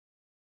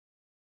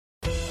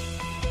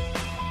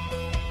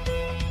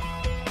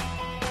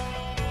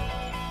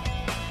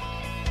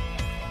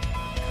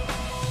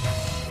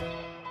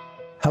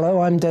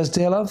Hello, I'm Des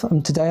Dearlove,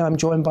 and today I'm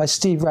joined by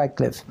Steve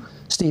Radcliffe.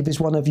 Steve is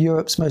one of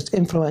Europe's most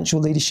influential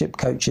leadership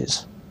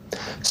coaches.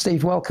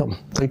 Steve, welcome.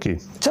 Thank you.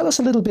 Tell us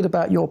a little bit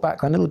about your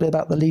background, a little bit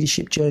about the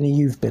leadership journey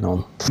you've been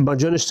on. My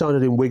journey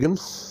started in Wigan.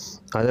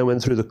 I then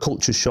went through the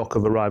culture shock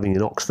of arriving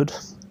in Oxford.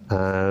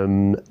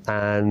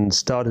 And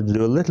started to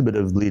do a little bit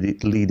of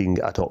leading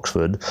at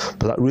Oxford,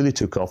 but that really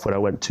took off when I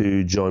went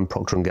to join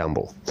Procter &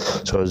 Gamble.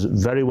 So I was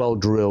very well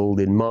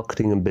drilled in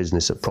marketing and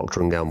business at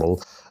Procter &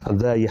 Gamble, and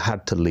there you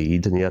had to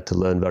lead, and you had to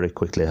learn very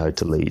quickly how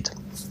to lead.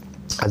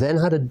 I then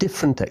had a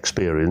different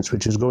experience,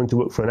 which was going to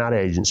work for an ad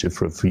agency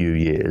for a few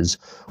years,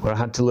 where I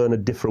had to learn a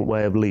different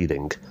way of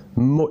leading,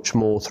 much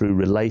more through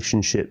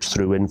relationships,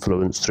 through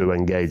influence, through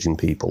engaging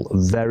people. A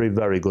very,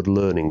 very good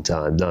learning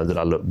time now that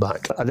I look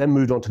back. I then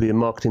moved on to be a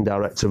marketing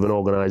director of an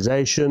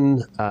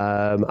organisation.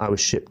 I was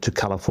shipped to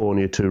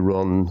California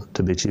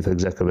to be chief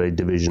executive of a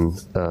division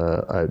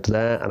out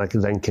there, and I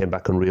then came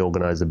back and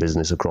reorganised the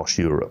business across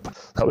Europe.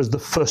 That was the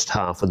first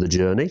half of the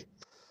journey.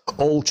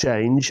 All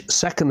change,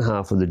 second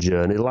half of the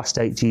journey, the last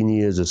 18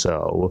 years or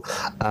so,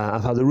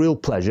 I've had the real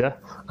pleasure,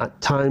 at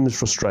times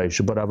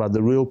frustration, but I've had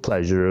the real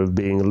pleasure of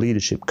being a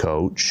leadership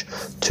coach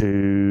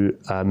to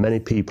many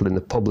people in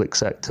the public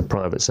sector,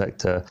 private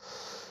sector,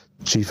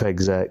 chief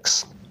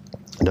execs,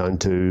 down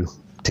to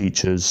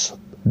teachers,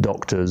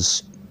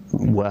 doctors,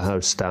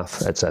 warehouse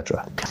staff,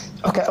 etc.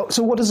 Okay,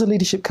 so what does a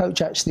leadership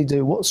coach actually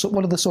do? What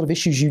are the sort of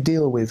issues you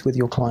deal with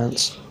your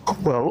clients?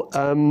 Well,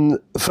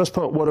 first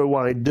part, what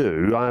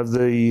do? I have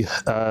the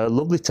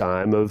lovely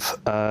time of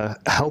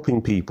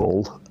helping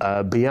people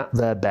be at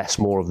their best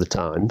more of the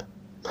time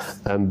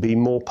and be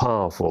more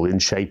powerful in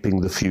shaping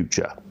the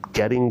future,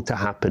 getting to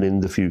happen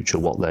in the future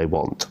what they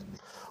want.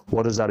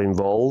 What does that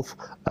involve?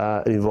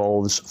 It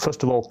involves,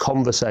 first of all,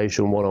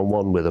 conversation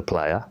one-on-one with a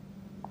player.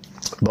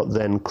 But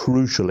then,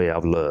 crucially,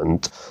 I've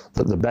learned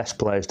that the best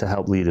place to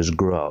help leaders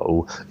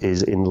grow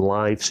is in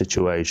live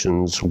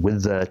situations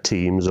with their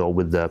teams or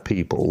with their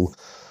people,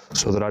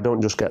 so that I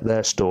don't just get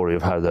their story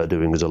of how they're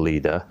doing as a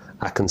leader.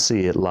 I can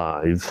see it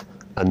live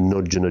and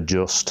nudge and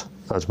adjust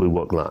as we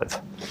work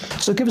live.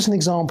 So give us an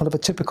example of a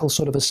typical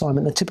sort of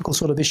assignment, a typical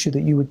sort of issue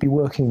that you would be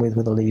working with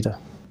a leader.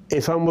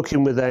 If I'm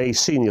working with a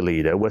senior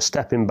leader, we're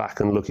stepping back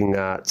and looking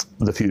at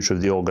the future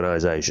of the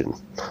organisation.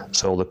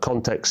 So the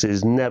context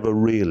is never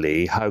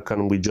really how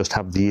can we just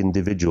have the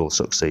individual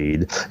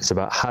succeed. It's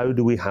about how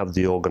do we have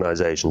the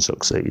organisation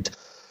succeed.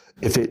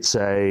 If it's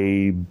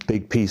a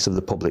big piece of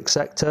the public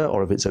sector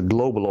or if it's a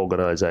global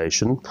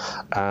organisation,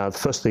 the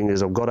first thing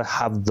is I've got to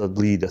have the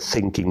leader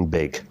thinking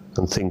big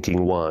and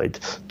thinking wide.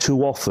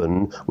 Too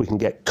often we can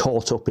get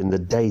caught up in the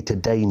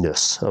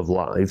day-to-dayness of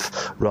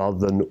life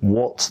rather than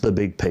what's the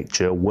big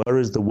picture, where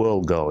is the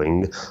world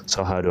going,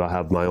 so how do I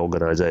have my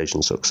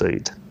organisation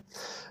succeed?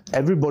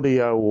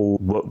 Everybody I will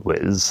work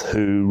with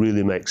who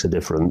really makes a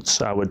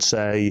difference, I would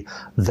say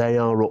they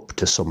are up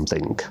to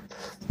something.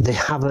 They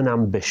have an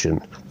ambition,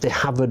 they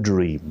have a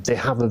dream, they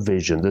have a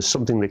vision, there's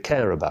something they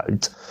care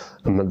about.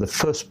 And the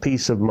first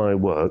piece of my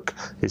work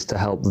is to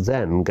help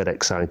them get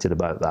excited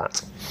about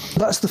that.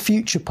 That's the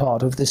future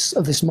part of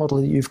this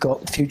model that you've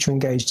got, Future,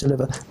 Engage,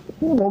 Deliver.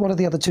 What are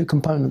the other two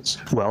components?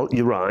 Well,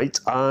 you're right.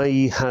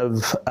 I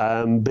have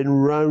been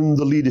around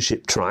the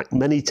leadership track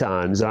many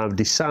times. I've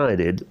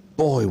decided,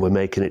 boy, we're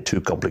making it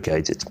too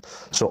complicated.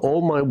 So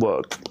all my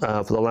work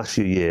for the last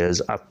few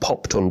years, I've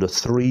popped under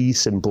 3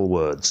 simple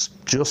words,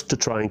 just to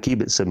try and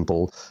keep it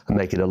simple and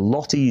make it a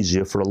lot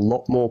easier for a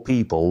lot more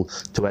people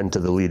to enter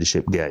the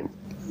leadership game.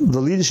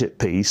 The leadership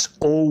piece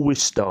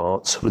always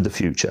starts with the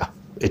future.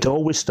 It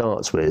always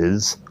starts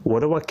with, what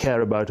do I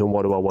care about and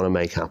what do I want to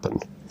make happen?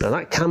 Now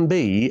that can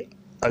be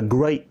a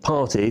great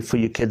party for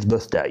your kid's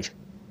birthday.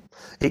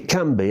 It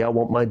can be, I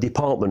want my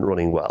department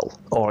running well.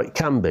 Or it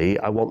can be,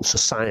 I want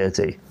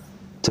society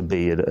to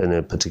be in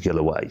a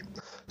particular way.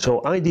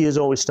 So ideas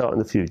always start in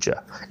the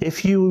future.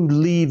 If you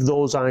leave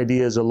those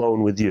ideas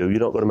alone with you, you're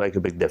not going to make a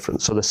big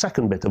difference. So the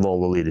second bit of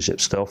all the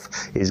leadership stuff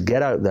is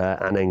get out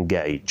there and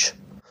engage.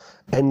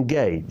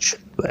 Engage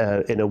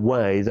in a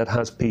way that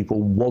has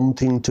people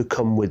wanting to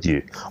come with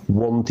you,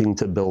 wanting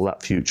to build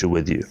that future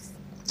with you.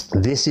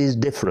 This is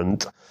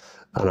different,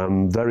 and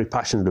I'm very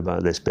passionate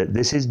about this bit,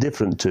 this is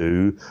different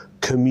to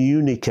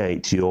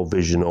communicate your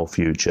vision or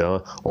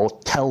future or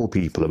tell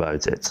people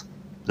about it.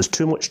 There's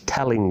too much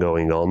telling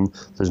going on,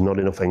 there's not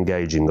enough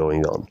engaging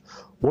going on.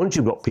 Once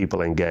you've got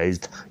people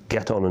engaged,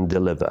 get on and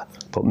deliver.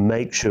 But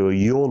make sure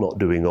you're not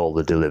doing all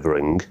the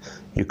delivering.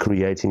 You're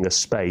creating a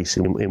space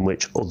in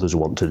which others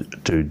want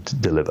to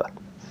deliver.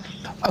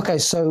 Okay,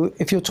 so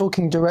if you're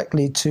talking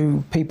directly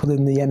to people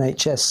in the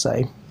NHS,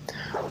 say,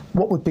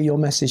 what would be your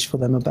message for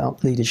them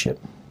about leadership?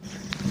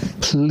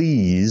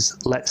 Please,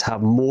 let's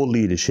have more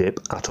leadership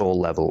at all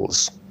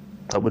levels.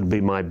 That would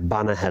be my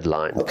banner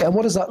headline. Okay, and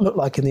what does that look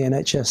like in the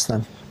NHS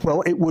then?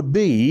 Well, it would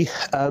be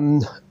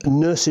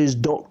nurses,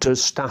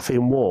 doctors, staff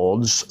in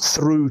wards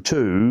through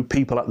to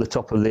people at the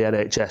top of the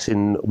NHS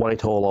in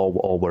Whitehall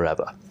or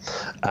wherever.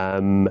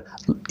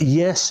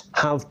 Yes,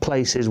 have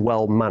places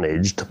well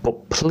managed,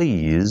 but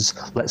please,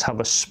 let's have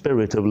a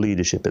spirit of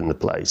leadership in the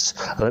place.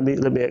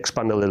 And let me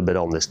expand a little bit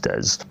on this,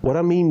 Des. What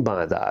I mean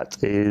by that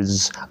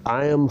is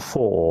I am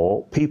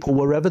for people,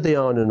 wherever they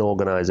are in an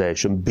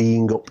organisation,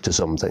 being up to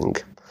something.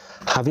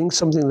 Having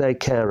something they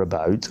care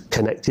about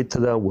connected to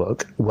their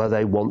work where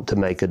they want to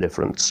make a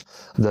difference.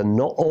 They're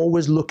not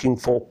always looking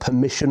for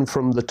permission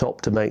from the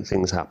top to make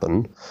things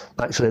happen.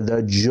 Actually,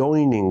 they're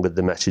joining with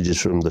the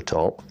messages from the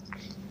top,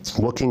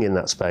 working in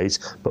that space,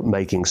 but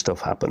making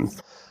stuff happen.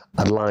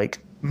 I'd like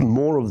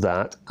more of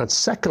that. I'd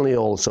secondly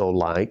also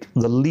like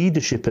the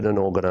leadership in an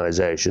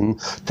organisation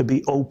to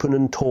be open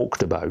and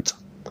talked about.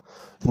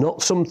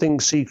 Not something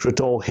secret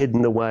or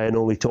hidden away and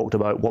only talked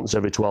about once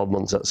every 12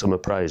 months at some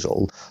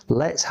appraisal.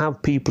 Let's have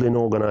people in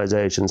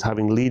organisations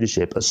having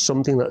leadership as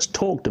something that's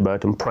talked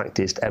about and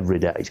practised every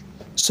day.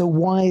 So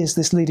why is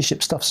this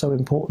leadership stuff so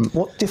important?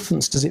 What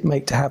difference does it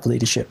make to have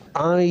leadership?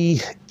 I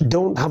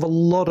don't have a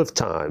lot of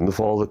time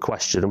for the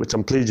question, which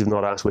I'm pleased you've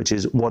not asked, which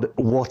is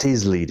what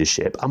is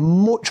leadership? I'm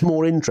much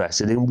more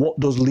interested in what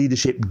does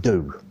leadership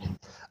do?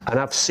 And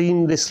I've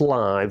seen this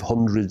live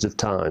hundreds of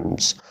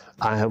times.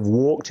 I have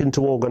walked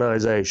into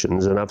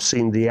organisations and I've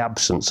seen the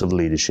absence of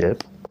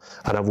leadership,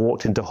 and I've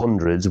walked into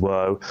hundreds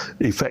where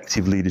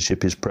effective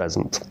leadership is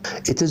present.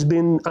 It has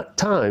been at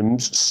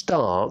times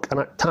stark and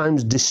at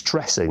times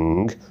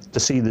distressing to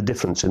see the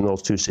difference in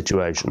those two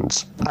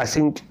situations. I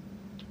think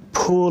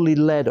poorly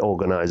led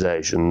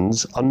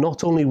organisations are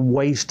not only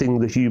wasting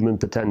the human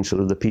potential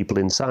of the people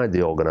inside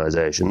the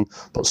organisation,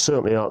 but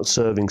certainly aren't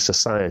serving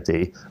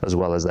society as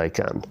well as they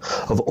can.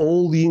 Of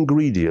all the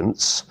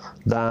ingredients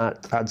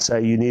that I'd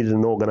say you need in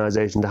an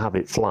organisation to have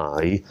it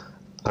fly,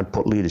 I'd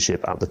put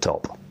leadership at the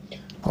top.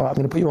 All right, I'm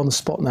going to put you on the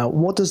spot now.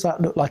 What does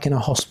that look like in a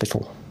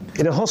hospital?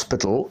 In a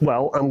hospital,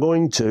 well, I'm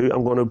going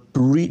to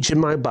reach in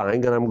my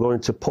bag and I'm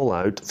going to pull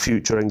out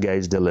Future,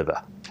 Engage,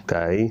 Deliver.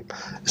 Okay,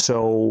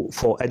 so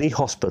for any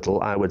hospital,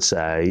 I would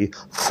say,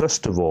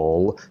 first of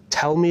all,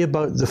 tell me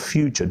about the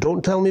future.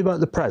 Don't tell me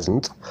about the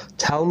present.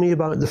 Tell me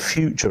about the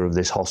future of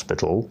this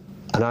hospital,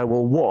 and I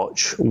will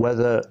watch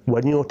whether,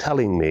 when you're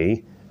telling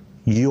me,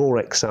 you're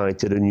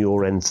excited and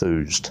you're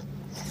enthused.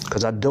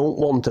 Because I don't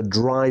want a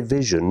dry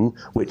vision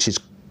which is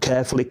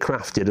carefully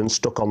crafted and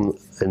stuck on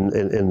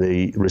in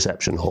the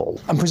reception hall.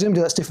 And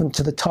presumably that's different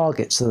to the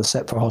targets that are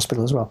set for a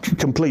hospital as well.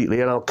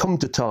 Completely, and I'll come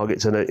to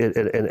targets in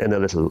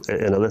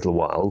a little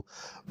while.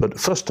 But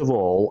first of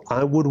all,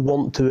 I would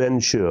want to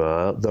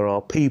ensure there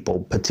are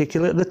people,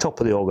 particularly at the top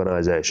of the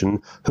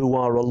organisation, who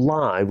are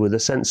alive with a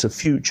sense of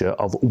future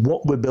of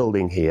what we're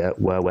building here,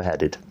 where we're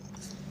headed.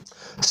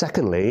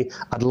 Secondly,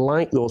 I'd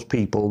like those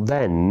people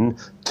then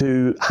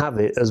to have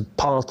it as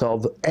part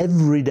of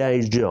every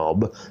day's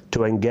job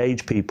to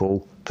engage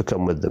people to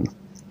come with them.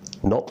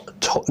 Not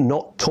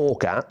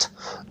talk at,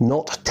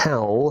 not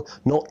tell,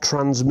 not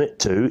transmit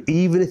to,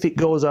 even if it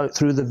goes out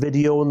through the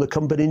video and the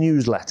company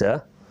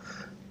newsletter.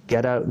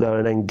 Get out there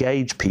and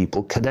engage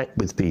people, connect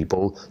with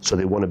people so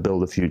they want to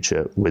build a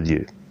future with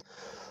you.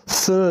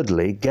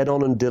 Thirdly, get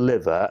on and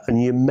deliver, and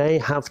you may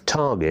have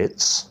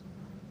targets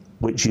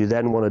which you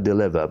then want to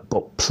deliver,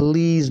 but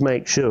please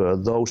make sure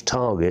those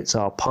targets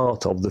are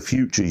part of the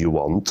future you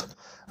want,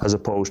 as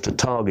opposed to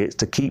targets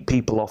to keep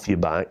people off your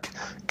back,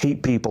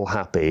 keep people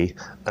happy,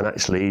 and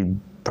actually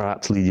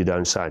perhaps lead you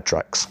down side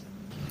tracks.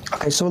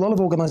 Okay, so a lot of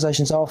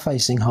organisations are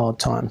facing hard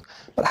time,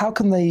 but how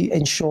can they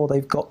ensure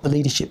they've got the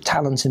leadership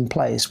talent in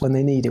place when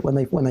they need it,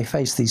 when they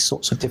face these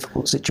sorts of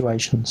difficult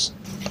situations?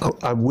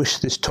 I wish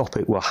this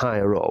topic were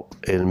higher up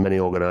in many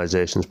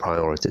organisations'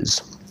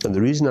 priorities. And the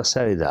reason I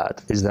say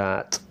that is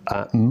that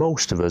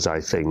most of us,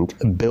 I think,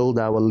 build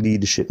our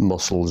leadership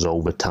muscles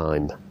over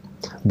time.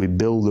 We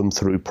build them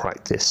through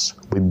practice.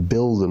 We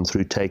build them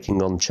through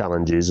taking on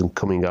challenges and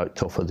coming out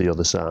tough at the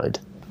other side.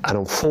 And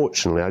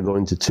unfortunately, I go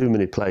into too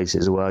many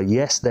places where,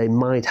 yes, they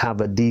might have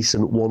a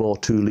decent one or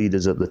two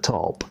leaders at the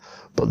top,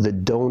 but they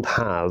don't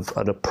have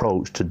an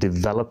approach to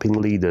developing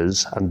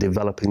leaders and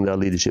developing their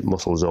leadership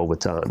muscles over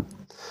time.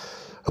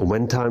 And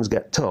when times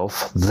get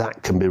tough,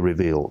 that can be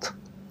revealed.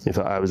 In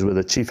fact, I was with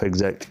a chief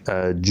exec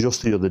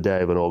just the other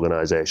day of an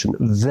organisation,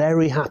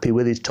 very happy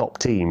with his top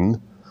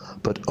team,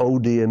 but oh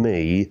dear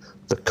me,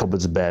 the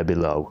cupboard's bare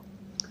below.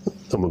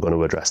 And we're going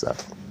to address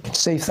that.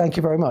 Steve, thank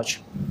you very much.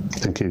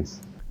 Thank you.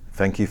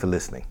 Thank you for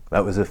listening.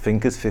 That was a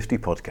Thinkers 50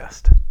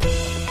 podcast.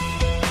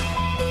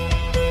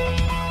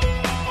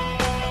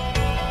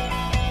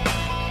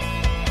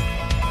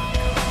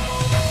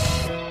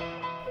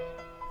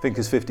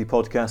 Thinkers 50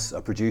 podcasts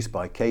are produced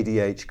by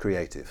KDH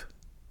Creative.